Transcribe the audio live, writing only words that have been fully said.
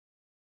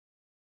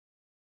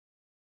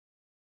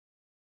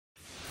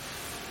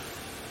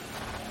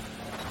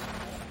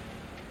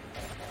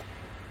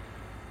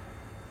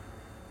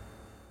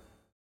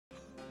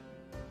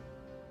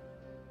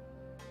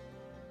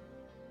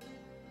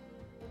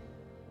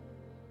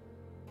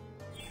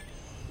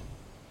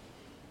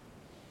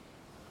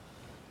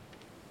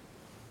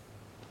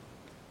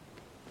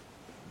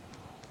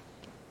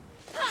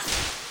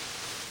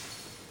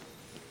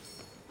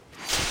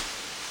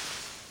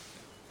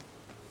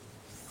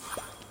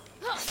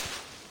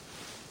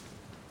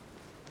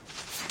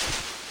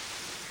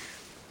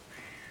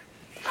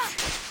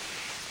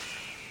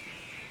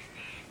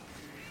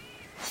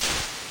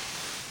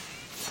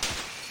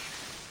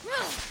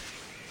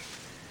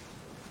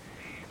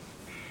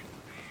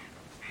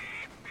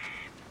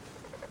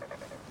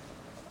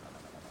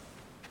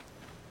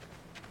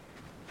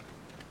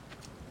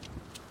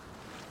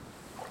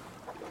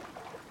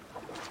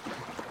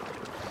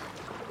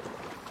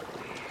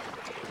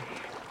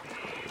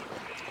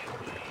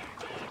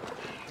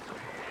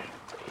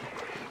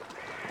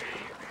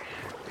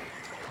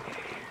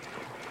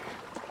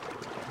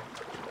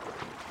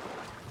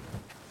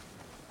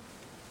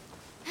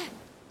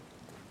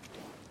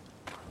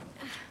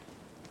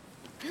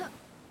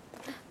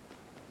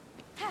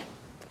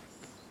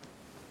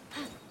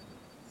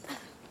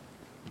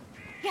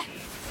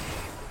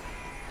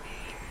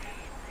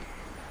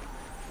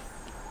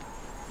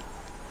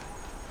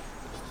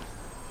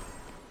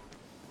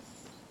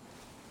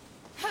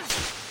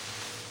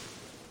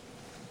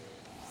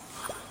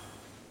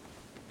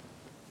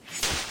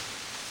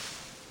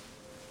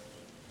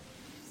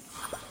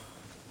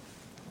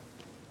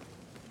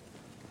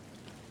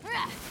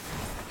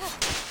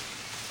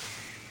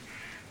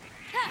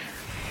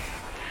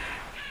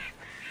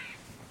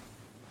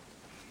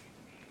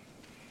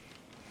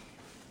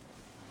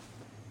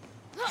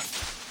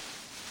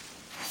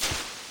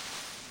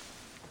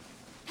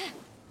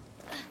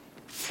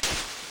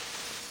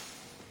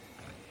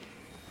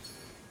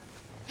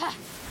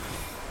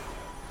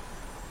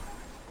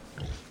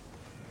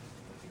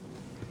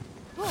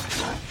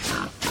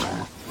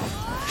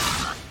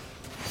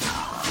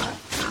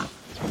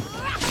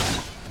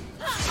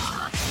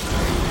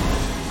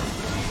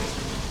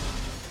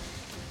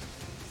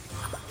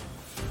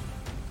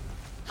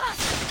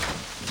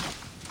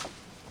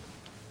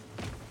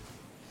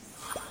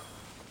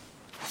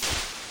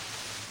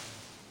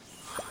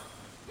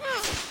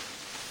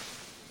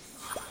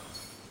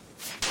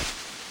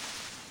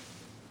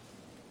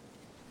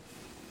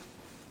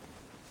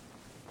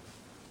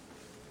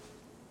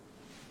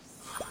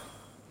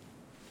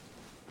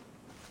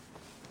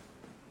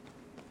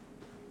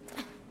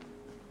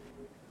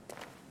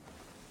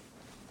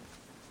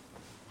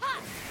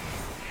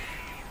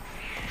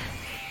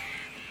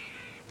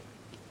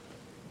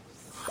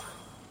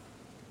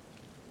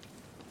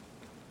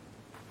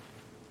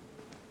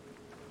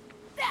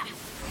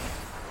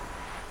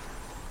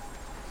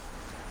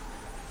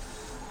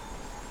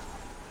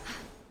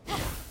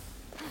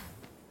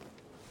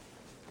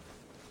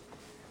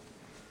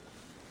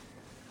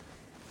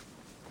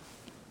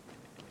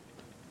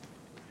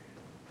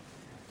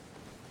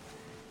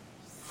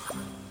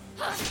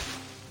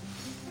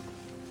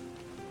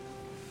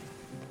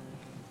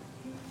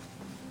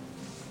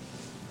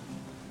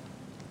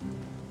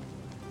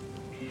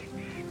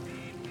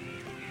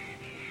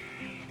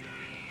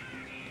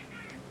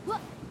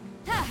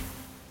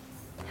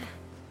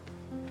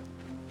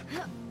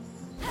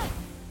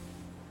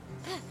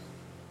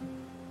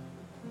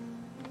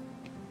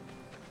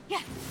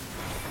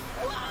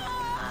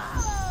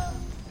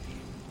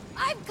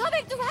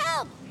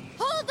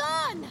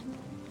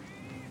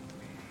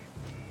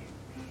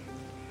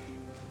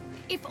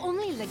If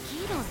only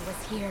Legidon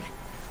was here.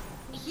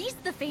 He's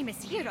the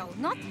famous hero,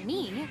 not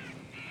me.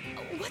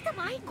 What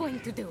am I going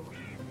to do?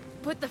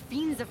 Put the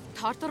fiends of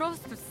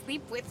Tartaros to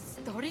sleep with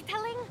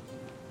storytelling?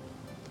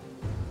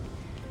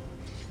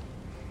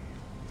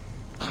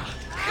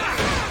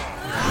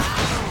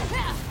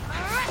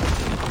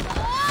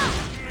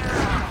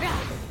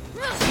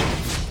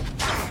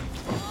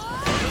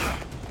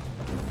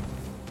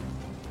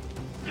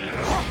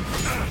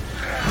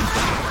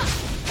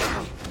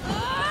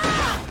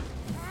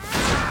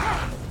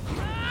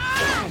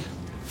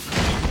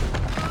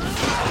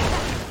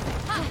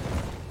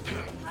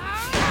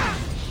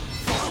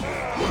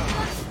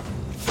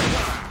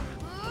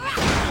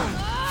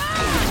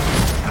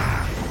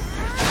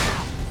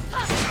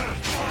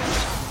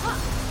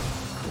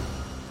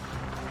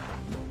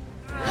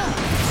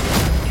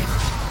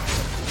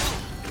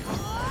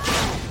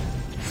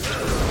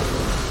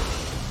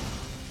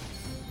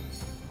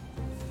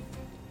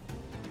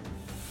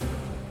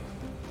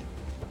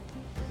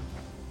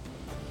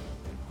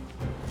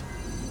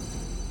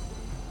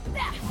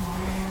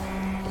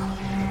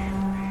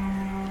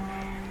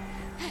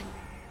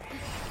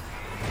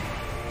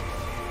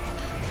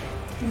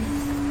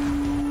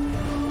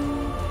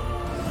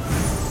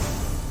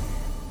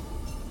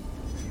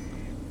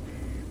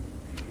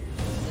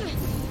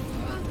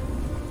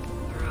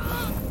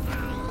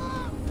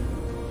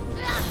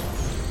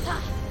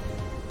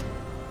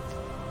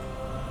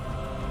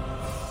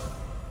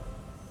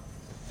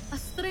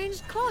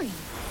 Coin,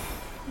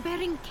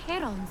 bearing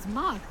Charon's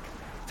mark.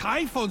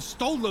 Typhon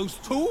stole those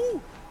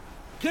too?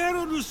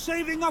 Charon was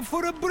saving up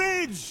for a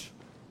bridge!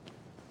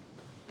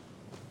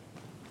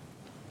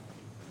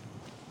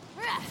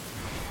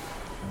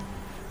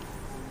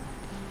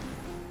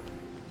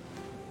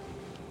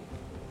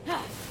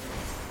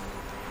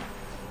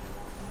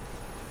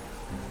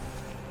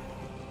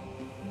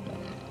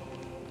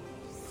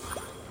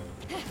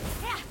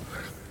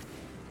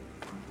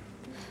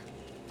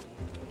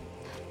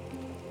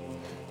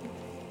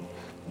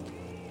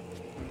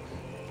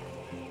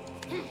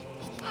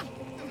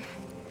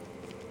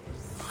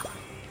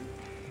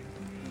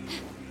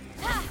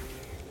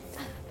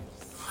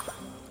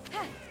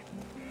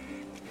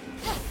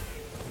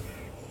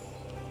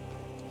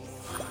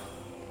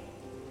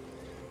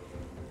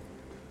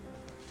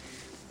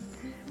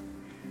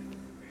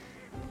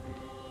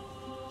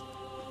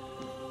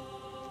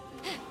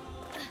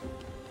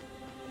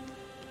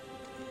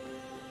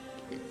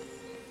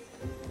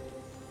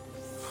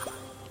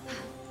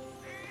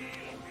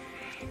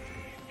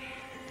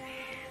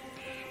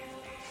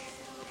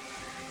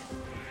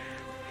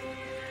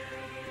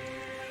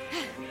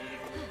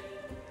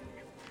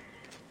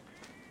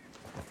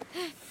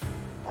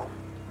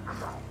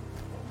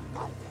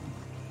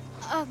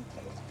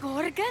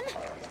 Gorgon?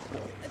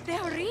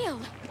 They're real.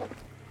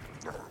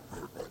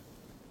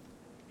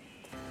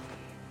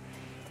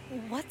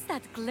 What's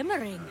that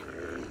glimmering?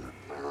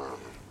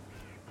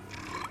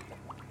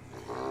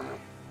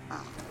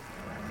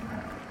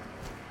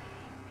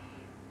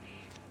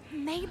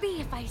 Maybe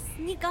if I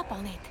sneak up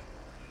on it.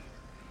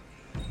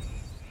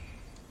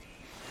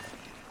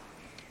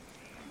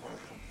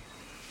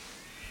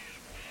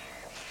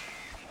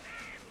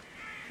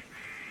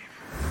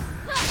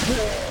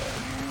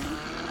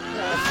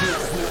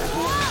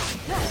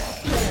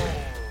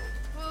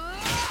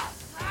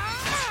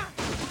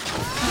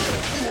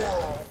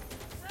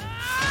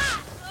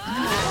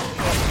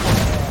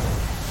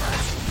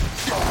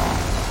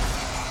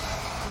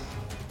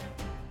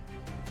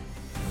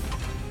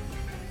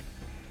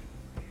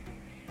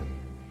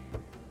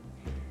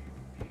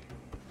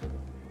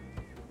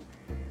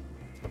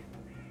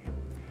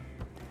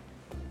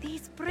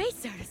 These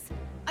bracers!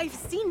 I've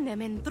seen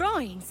them in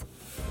drawings.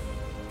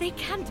 They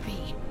can't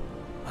be.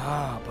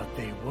 Ah, but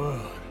they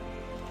were.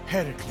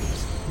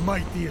 Heracles,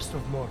 mightiest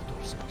of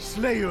mortals,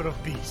 slayer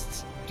of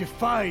beasts,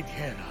 defied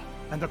Hera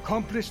and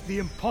accomplished the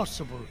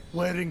impossible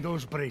wearing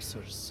those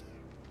bracers.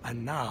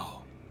 And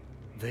now,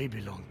 they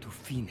belong to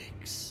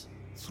Fenyx.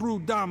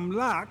 Through dumb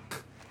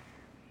luck.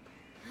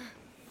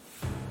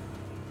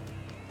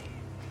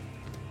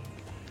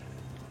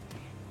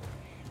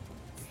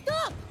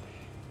 Stop!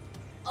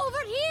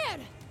 Over here!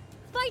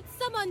 Fight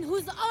someone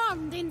who's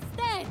armed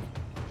instead!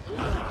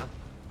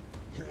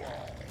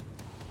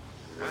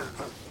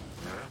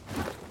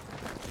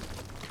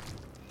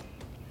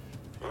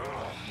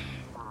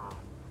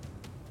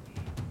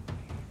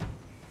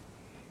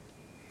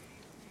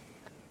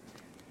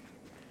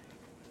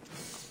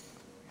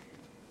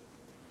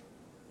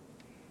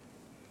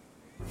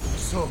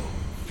 So,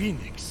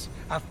 Fenyx,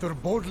 after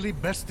boldly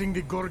besting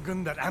the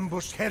Gorgon that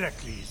ambushed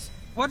Heracles...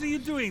 What are you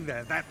doing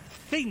there? That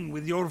thing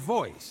with your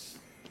voice?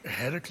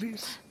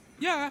 Heracles?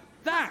 Yeah,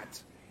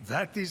 that!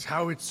 That is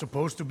how it's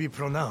supposed to be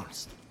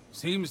pronounced.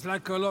 Seems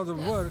like a lot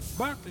of work,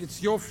 but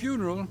it's your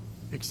funeral.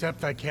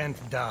 Except I can't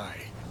die.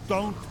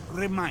 Don't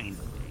remind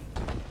me.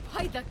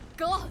 By the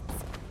gods!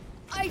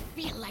 I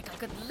feel like I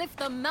could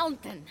lift a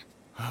mountain.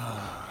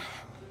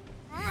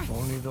 If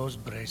only those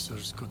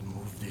bracers could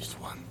move this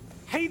one.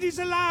 Hades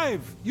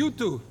alive! You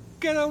two,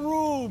 get a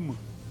room!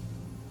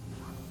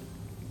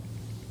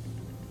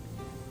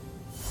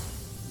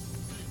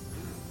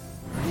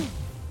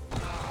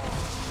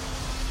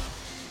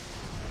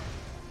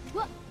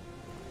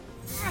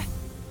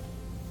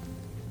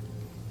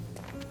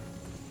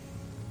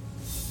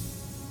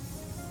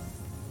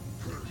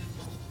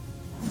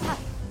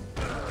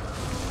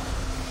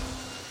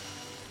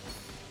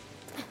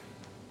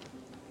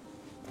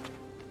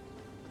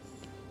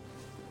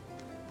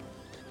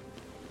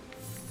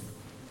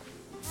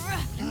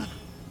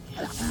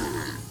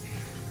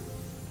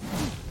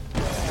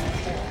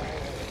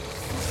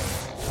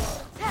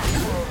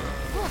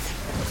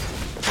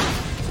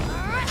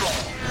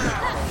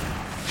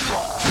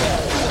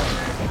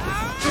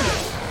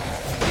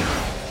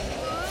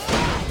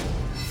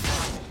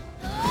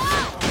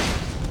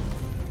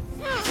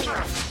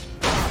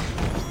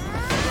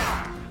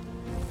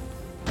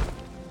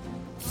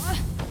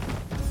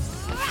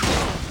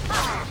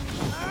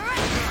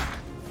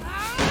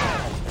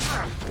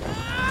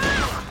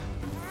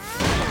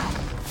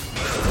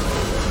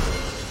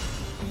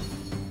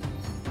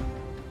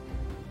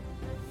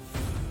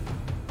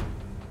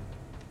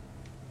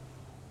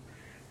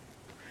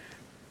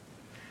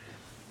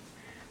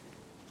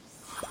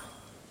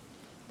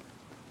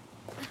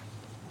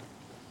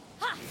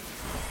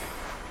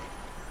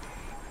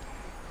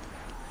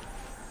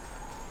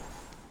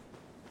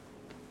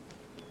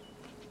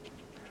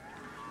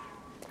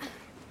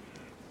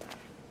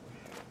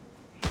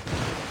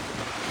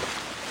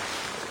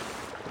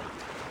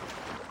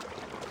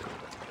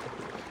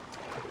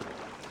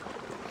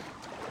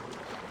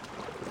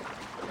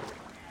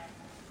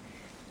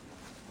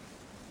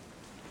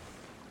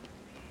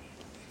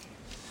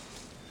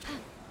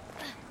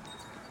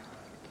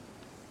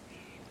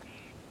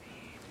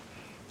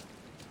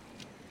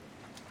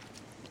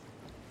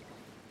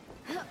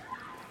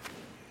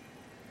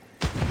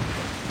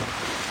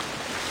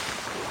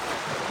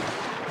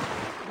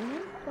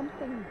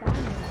 something bad.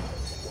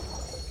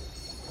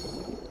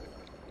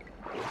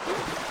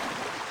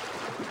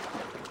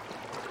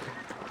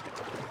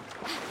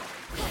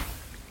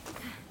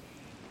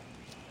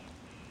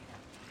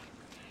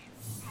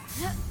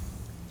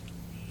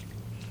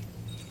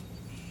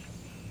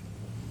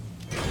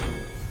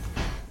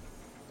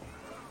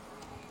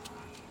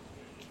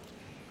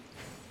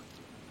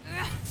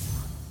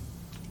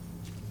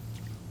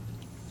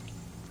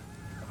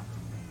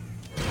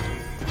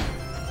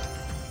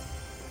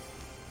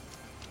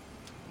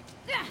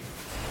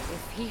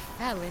 If he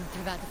fell into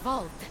that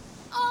vault,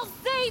 I'll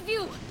save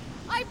you!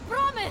 I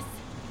promise!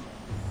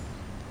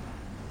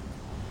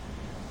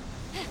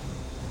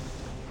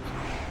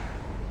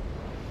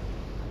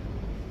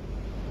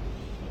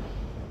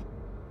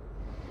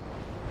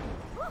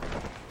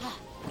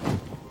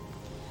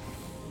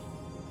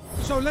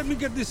 So let me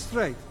get this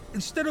straight.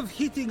 Instead of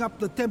heating up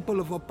the Temple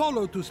of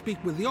Apollo to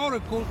speak with the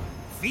Oracle,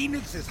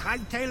 Fenyx is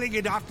hightailing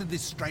it after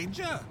this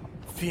stranger?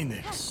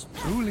 Fenyx,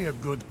 truly a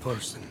good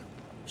person,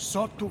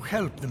 sought to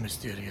help the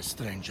mysterious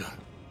stranger.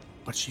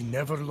 But she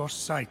never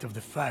lost sight of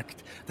the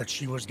fact that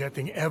she was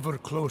getting ever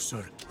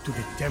closer to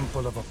the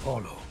Temple of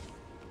Apollo,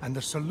 and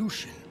the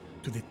solution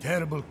to the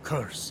terrible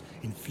curse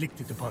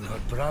inflicted upon her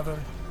brother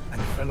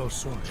and fellow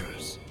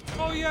soldiers.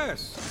 Oh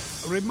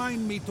yes,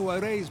 remind me to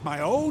erase my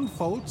own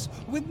faults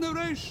with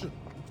narration.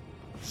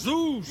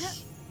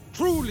 Zeus,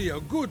 truly a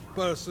good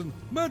person,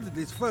 murdered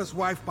his first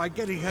wife by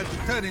getting her to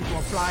turn into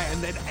a fly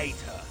and then ate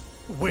her.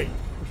 Wait,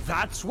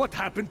 that's what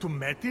happened to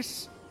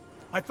Metis?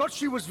 I thought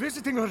she was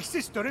visiting her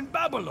sister in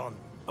Babylon.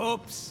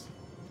 Oops.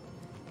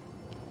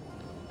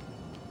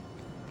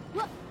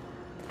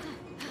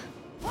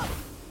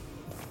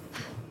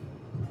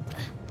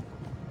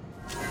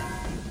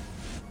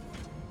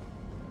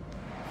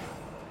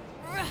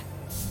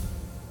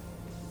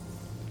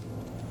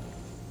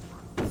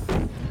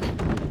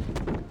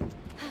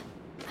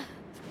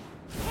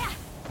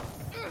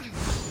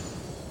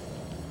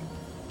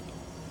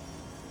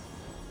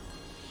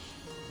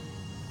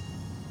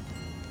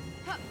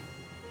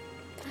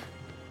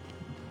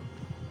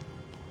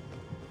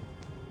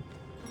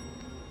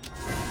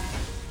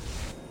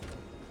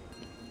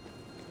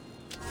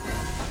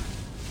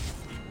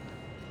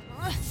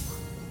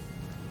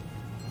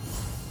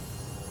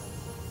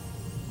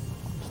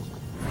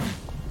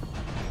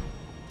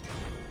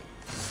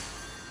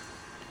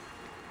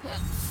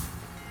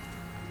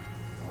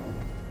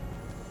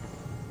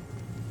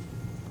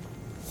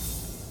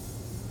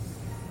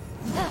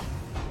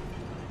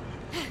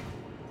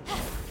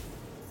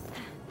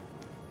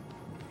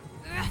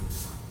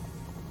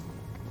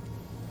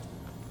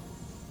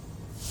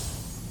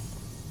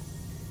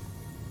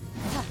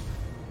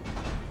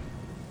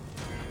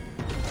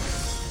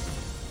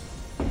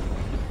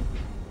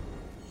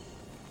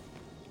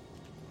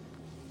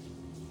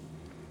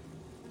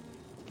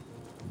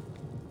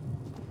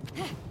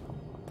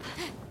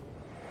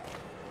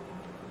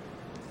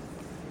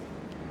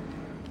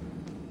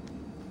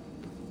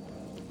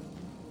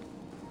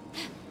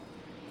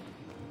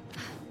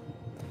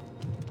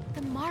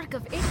 Mark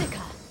of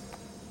Ithaca.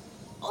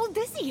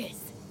 Odysseus!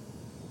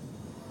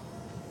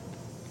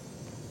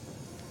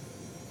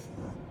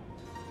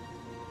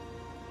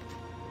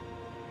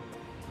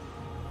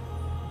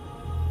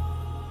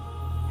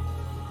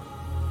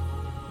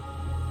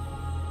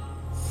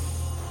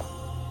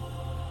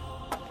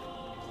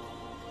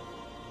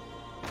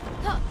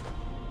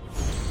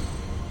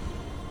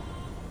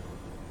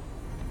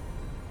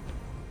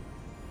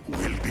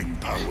 Wielding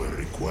power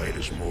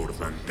requires more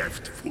than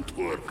deft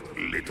footwork,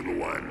 little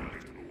one.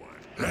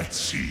 Let's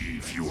see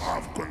if you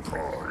have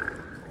control.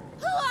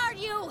 Who are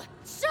you?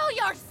 Show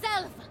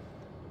yourself!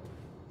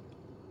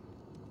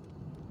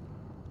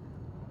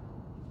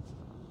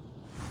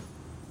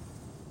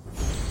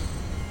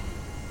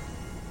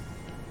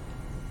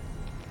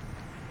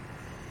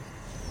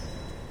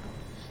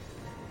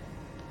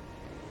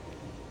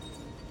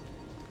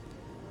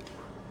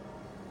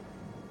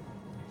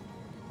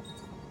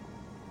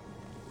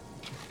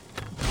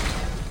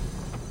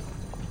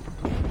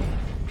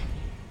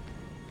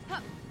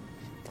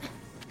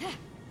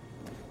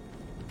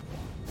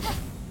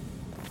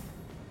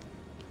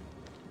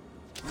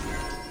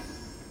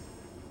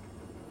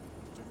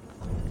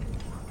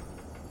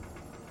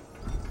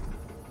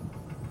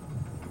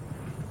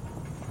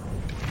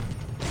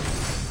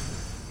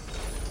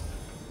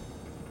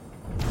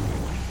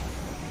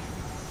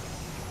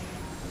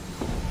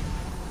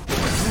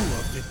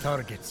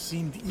 Target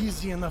seemed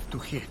easy enough to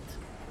hit,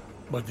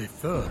 but the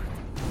third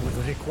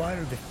would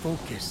require the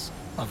focus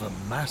of a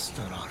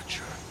master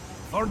archer.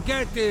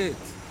 Forget it!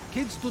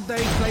 Kids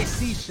today play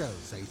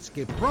seashells, they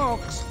skip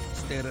rocks,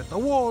 stare at the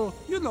wall,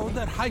 you know,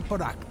 they're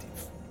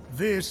hyperactive.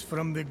 This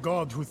from the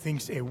god who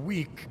thinks a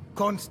week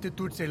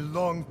constitutes a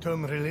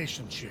long-term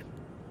relationship.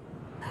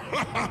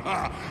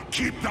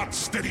 Keep that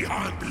steady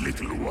hand,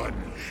 little one,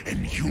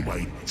 and you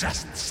might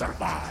just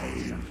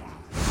survive.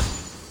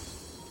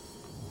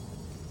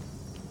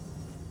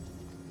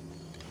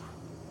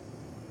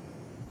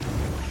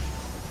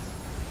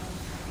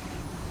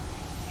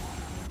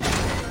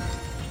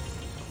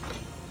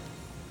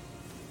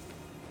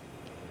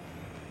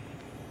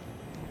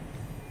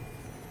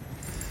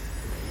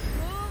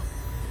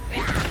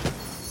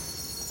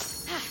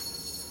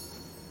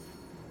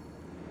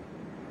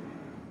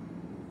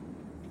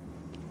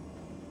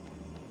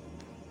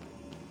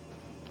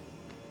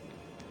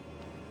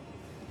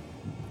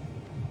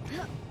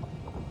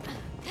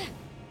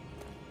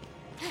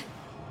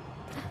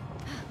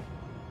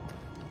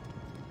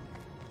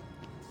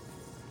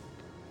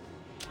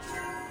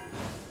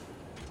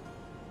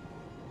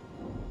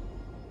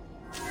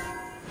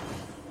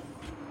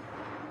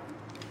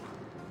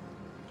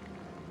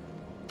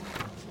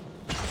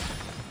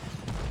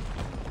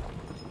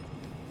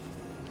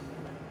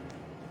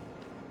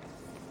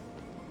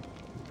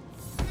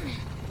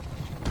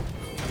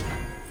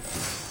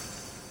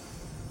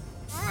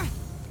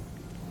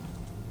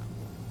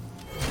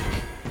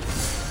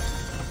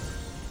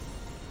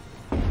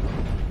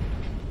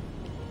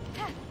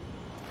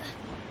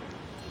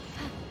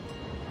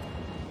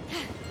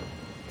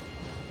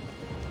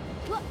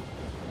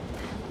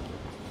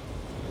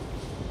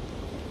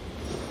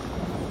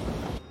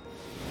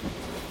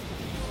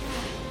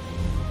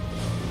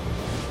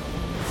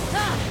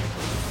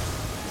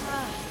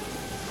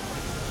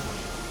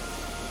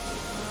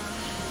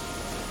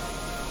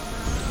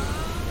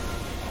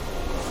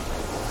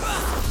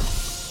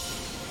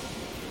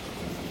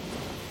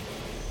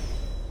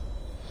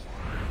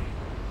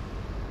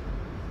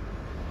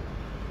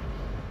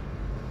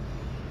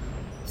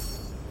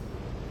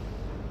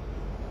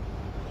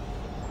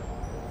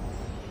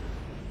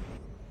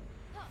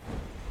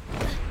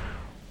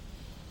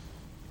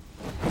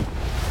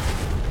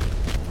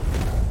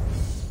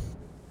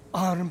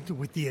 Armed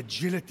with the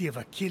agility of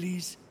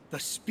Achilles, the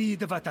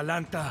speed of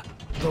Atalanta,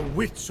 the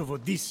wits of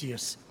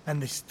Odysseus,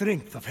 and the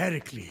strength of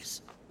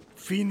Heracles,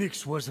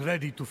 Fenyx was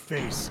ready to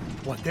face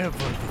whatever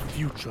the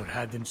future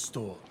had in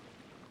store.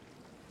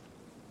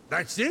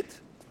 That's it?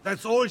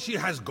 That's all she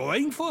has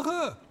going for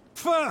her?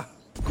 Pfft!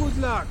 Good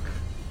luck!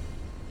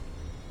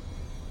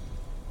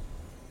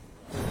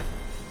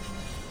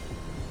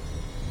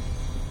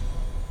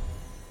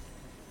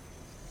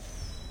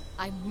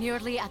 I'm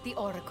nearly at the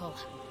Oracle.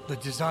 The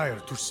desire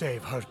to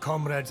save her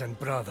comrades and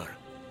brother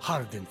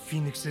hardened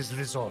Fenyx's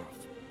resolve.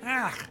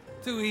 Ah,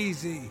 too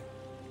easy.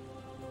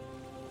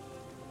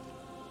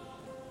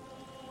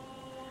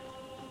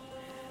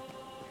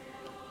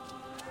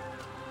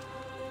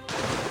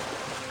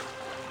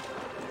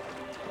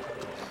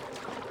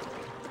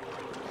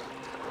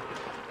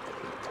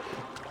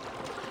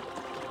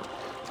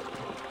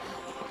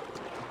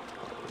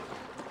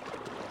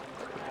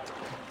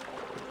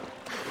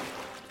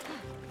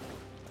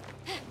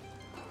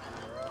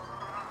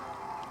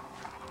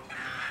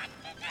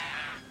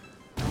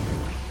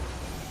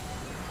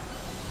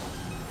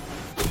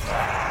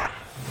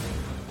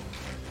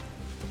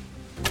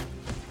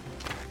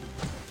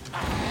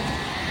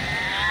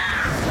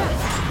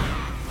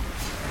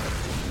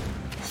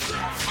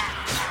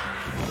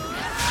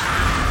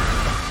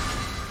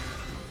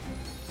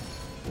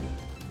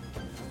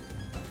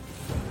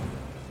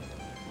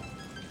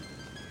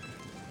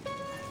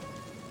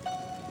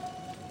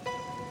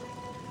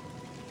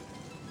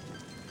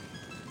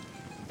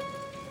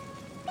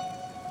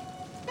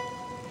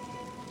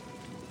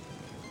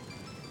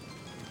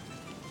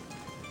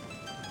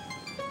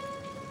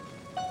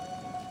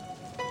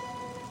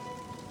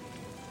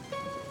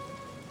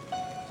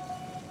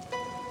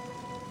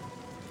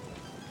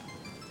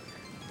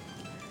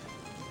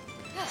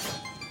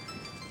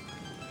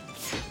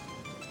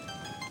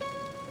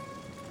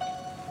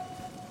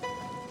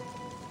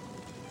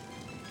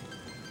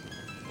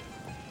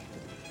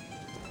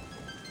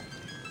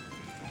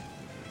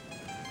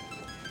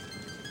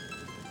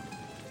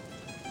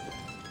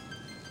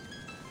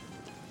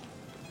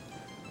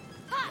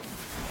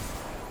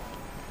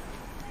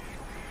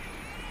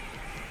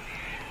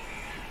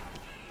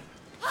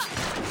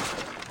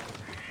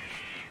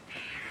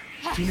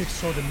 Fenyx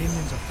saw the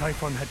minions of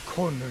Typhon had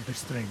cornered the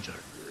stranger,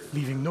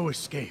 leaving no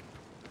escape.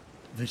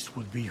 This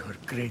would be her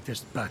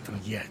greatest battle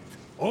yet.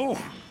 Oh,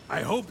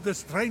 I hope the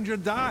stranger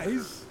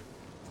dies.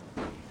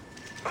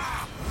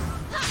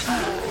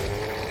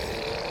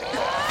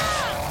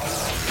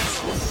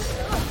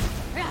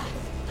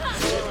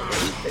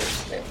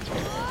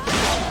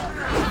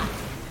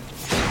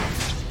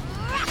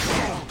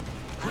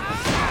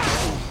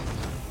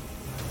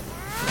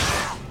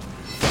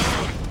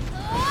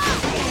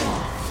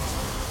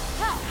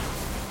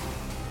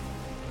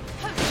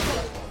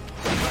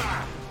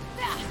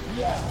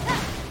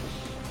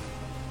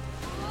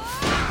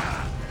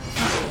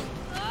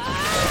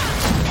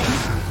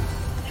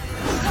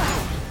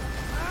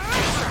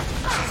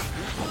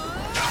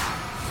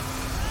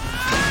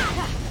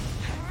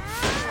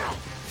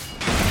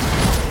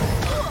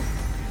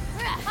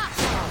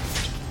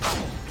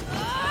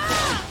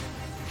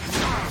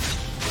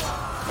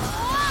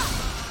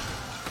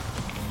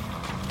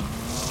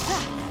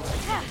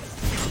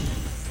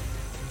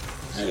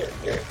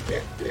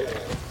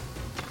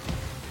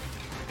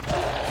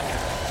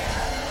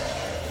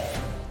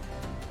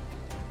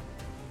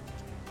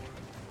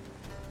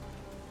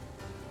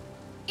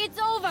 It's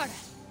over!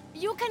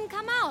 You can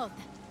come out!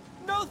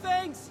 No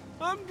thanks!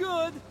 I'm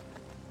good!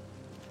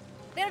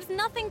 There's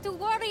nothing to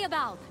worry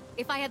about.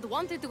 If I had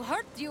wanted to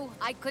hurt you,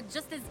 I could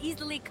just as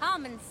easily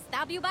come and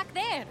stab you back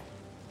there.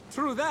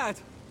 True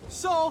that.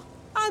 So,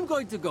 I'm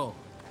going to go.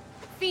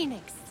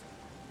 Fenyx.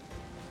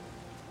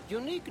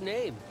 Unique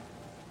name.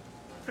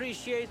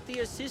 Appreciate the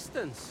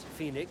assistance,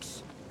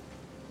 Fenyx.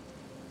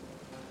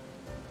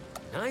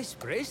 Nice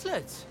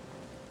bracelets.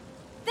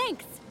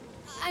 Thanks!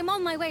 I'm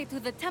on my way to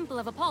the Temple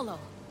of Apollo,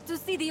 to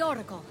see the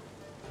Oracle.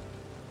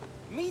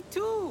 Me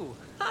too!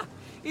 Ha!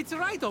 It's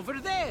right over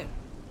there!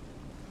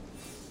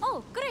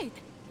 Oh, great!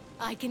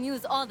 I can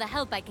use all the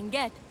help I can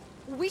get.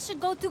 We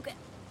should go to...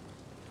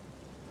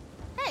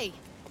 Hey!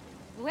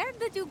 Where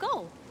did you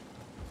go?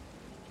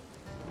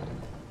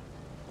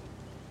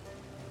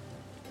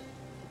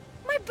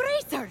 My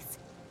bracers!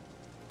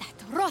 That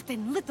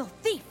rotten little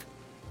thief!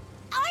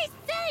 I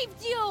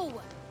saved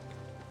you!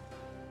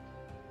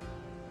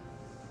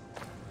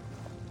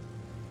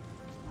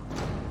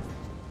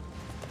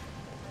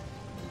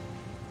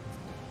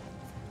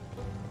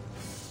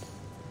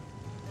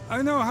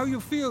 I know how you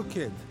feel,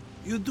 kid.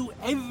 You do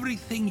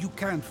everything you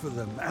can for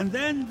them, and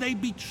then they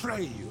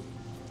betray you.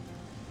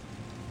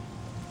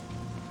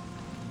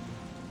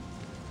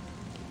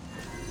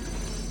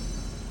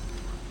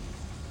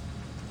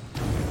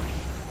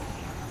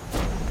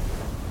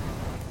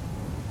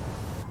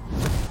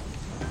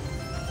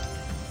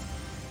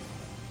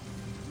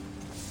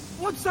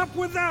 What's up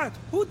with that?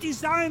 Who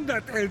designed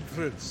that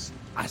entrance?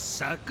 A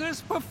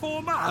circus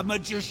performer? A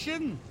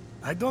magician?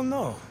 I don't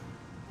know.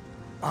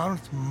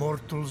 Aren't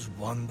mortals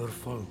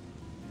wonderful?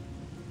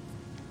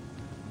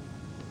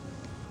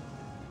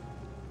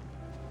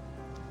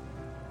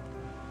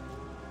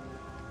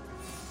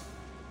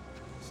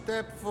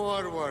 Step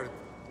forward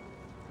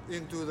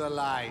into the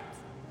light.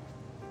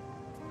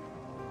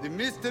 The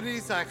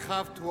mysteries I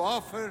have to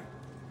offer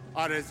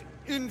are as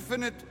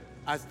infinite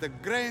as the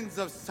grains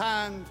of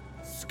sand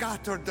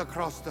scattered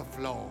across the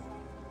floor.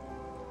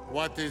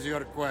 What is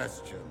your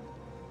question?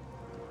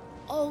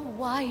 Oh,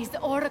 wise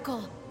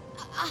Oracle.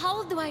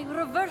 How do I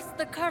reverse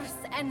the curse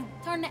and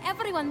turn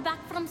everyone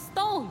back from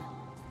stone?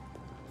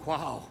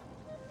 Wow.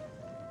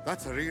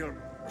 That's a real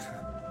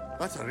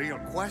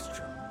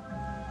question.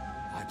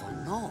 I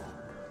don't know.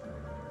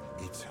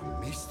 It's a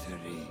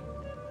mystery.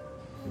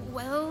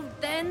 Well,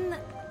 then,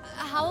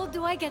 how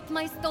do I get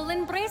my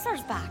stolen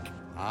bracers back?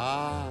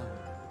 Ah,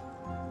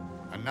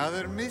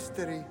 another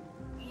mystery.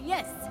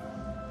 Yes,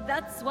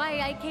 that's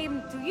why I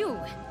came to you,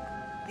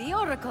 the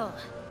Oracle.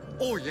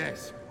 Oh,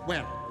 yes.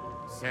 Well,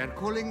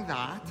 circling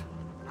that,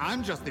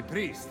 I'm just the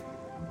priest.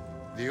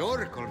 The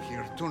Oracle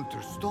here turned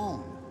to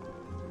stone.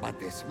 But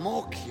the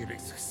smoke here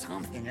is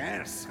something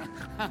else.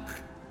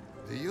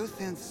 Do you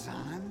think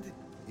sand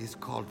is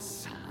called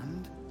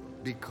sand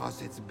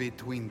because it's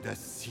between the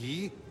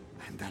sea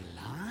and the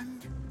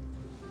land?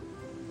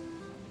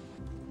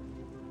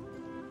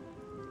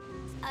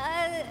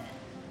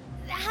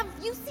 Have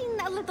you seen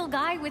a little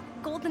guy with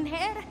golden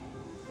hair?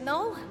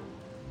 No?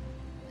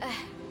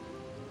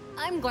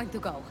 I'm going to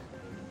go.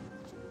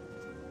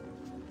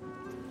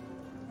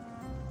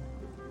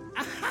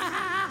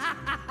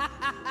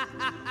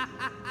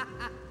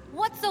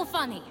 What's so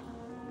funny?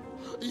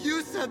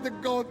 You said to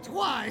go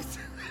twice,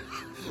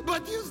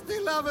 but you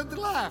still haven't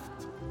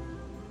left.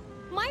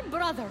 My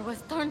brother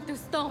was turned to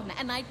stone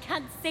and I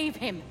can't save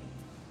him.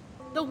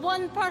 The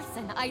one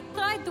person I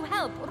tried to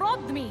help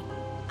robbed me,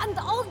 and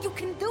all you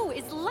can do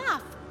is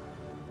laugh.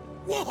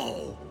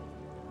 Whoa!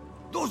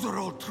 Those are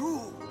all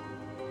true.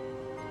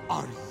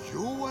 Are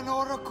you an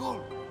oracle?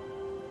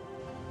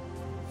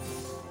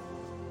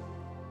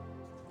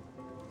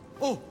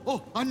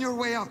 Oh, on your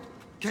way out,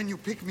 can you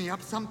pick me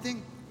up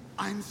something?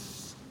 I'm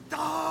starving!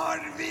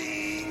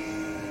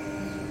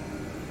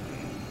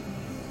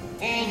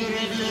 Father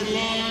of your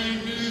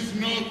line is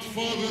not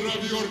father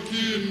of your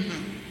kin.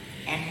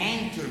 A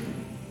mountain,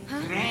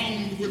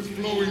 crowned with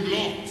flowing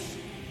locks,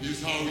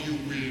 is how you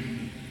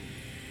win.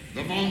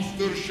 The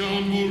monster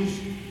shambles,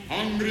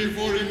 hungry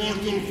for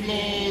immortal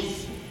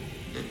flaws.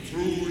 The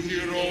true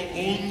hero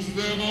owns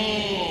them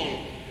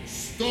all,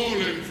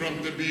 stolen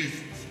from the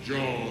beast's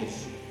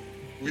jaws.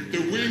 With the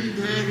winged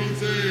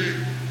herald's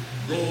aid,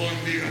 go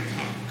on the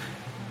attack,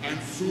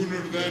 and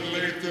sooner than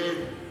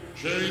later,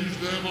 change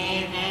them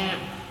all back.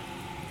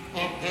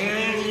 A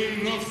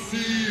pearl of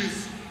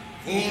seas,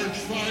 forge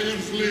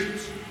fires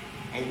lit,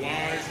 a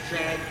wise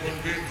child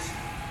convinced,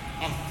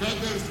 a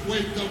feather's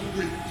weight of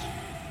wit.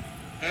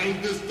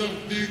 Eldest of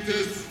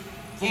Thetis,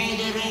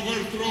 father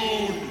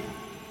overthrown,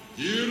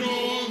 hero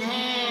on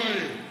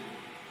high,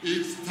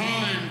 it's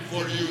time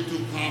for you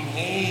to come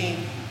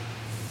home.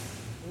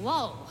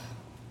 Whoa.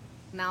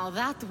 Now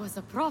that was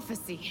a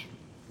prophecy.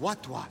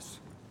 What was?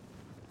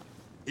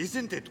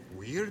 Isn't it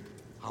weird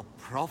how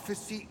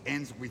prophecy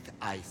ends with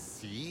I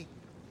see?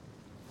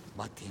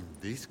 But in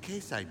this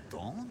case, I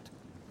don't?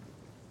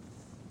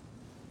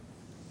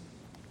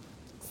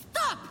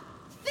 Stop!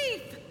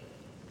 Thief!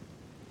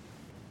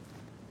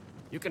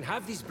 You can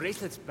have these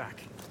bracelets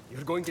back.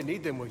 You're going to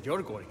need them where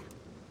you're going.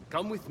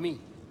 Come with me.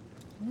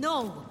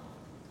 No!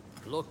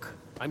 Look,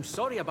 I'm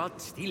sorry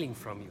about stealing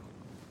from you.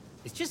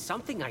 It's just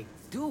something I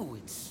do.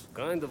 It's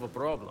kind of a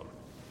problem.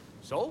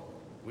 So,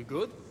 we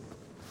good?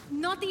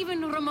 Not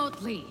even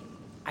remotely.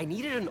 I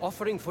needed an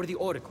offering for the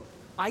Oracle.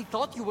 I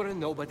thought you were a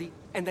nobody,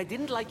 and I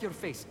didn't like your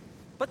face.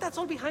 But that's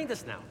all behind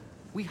us now.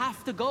 We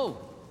have to go.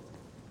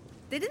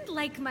 Didn't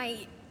like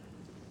my...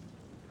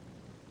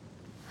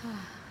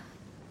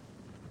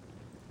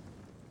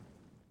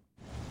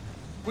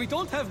 We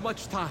don't have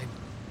much time.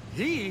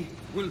 He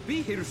will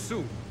be here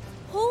soon.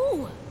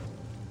 Who?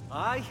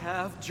 I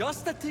have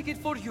just a ticket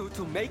for you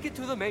to make it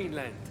to the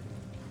mainland.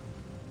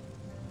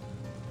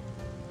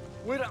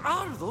 Where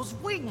are those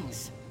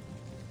wings?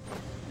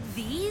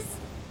 These?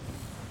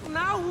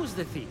 Now who's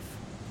the thief?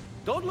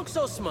 Don't look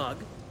so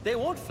smug. They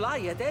won't fly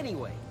yet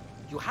anyway.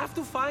 You have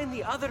to find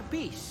the other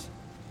piece.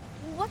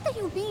 What do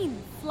you mean,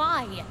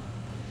 fly?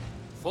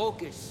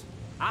 Focus.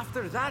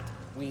 After that,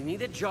 we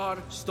need a jar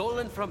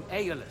stolen from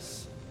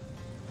Daedalus.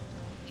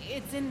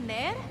 It's in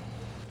there?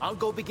 I'll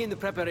go begin the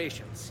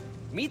preparations.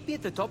 Meet me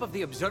at the top of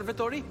the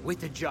observatory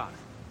with the jar.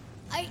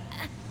 I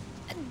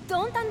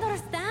don't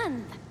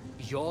understand.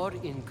 You're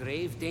in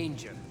grave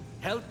danger.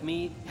 Help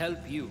me help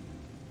you.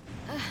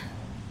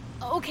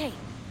 Okay,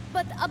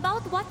 but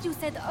about what you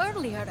said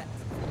earlier...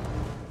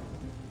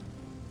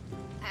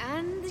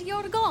 And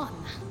you're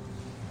gone.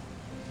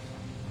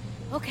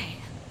 Okay,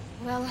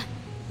 well,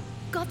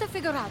 gotta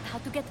figure out how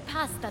to get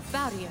past that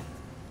barrier.